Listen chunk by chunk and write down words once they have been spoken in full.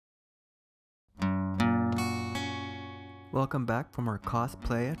Welcome back from our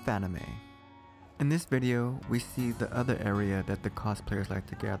cosplay at Fanime. In this video, we see the other area that the cosplayers like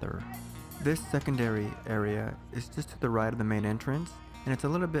to gather. This secondary area is just to the right of the main entrance, and it's a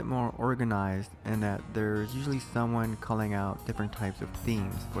little bit more organized in that there's usually someone calling out different types of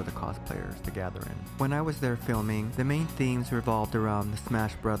themes for the cosplayers to gather in. When I was there filming, the main themes revolved around the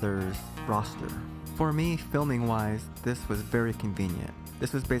Smash Brothers roster. For me, filming wise, this was very convenient.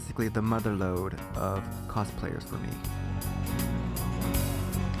 This was basically the motherlode of cosplayers for me.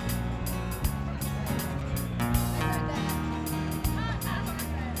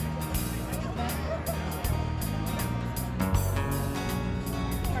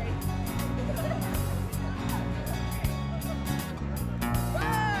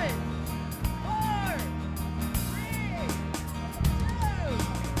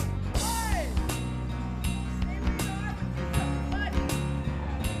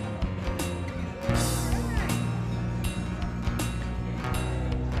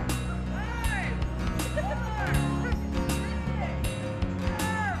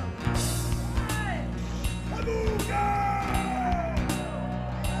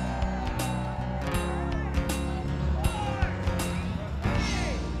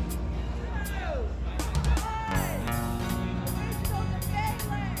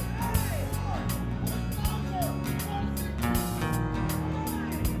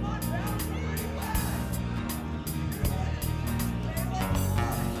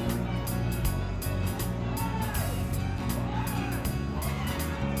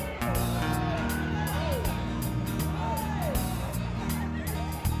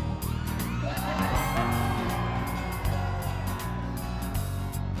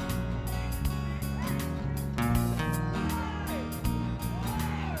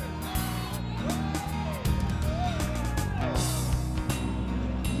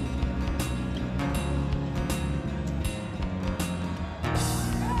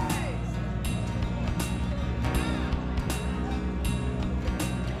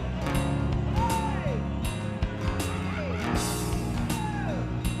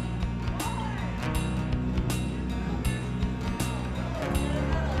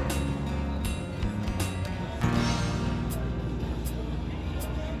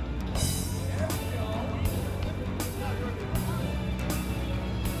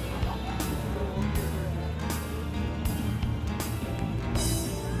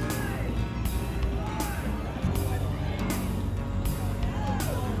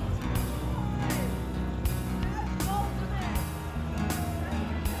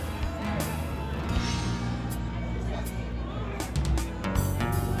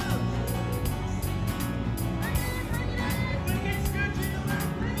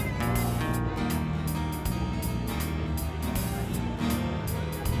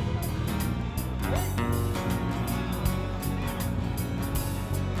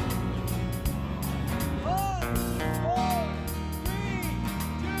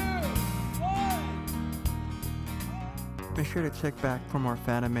 Be sure to check back for more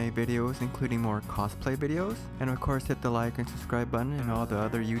Fanime videos, including more cosplay videos. And of course, hit the like and subscribe button and all the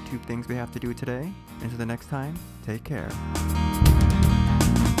other YouTube things we have to do today. Until the next time, take care.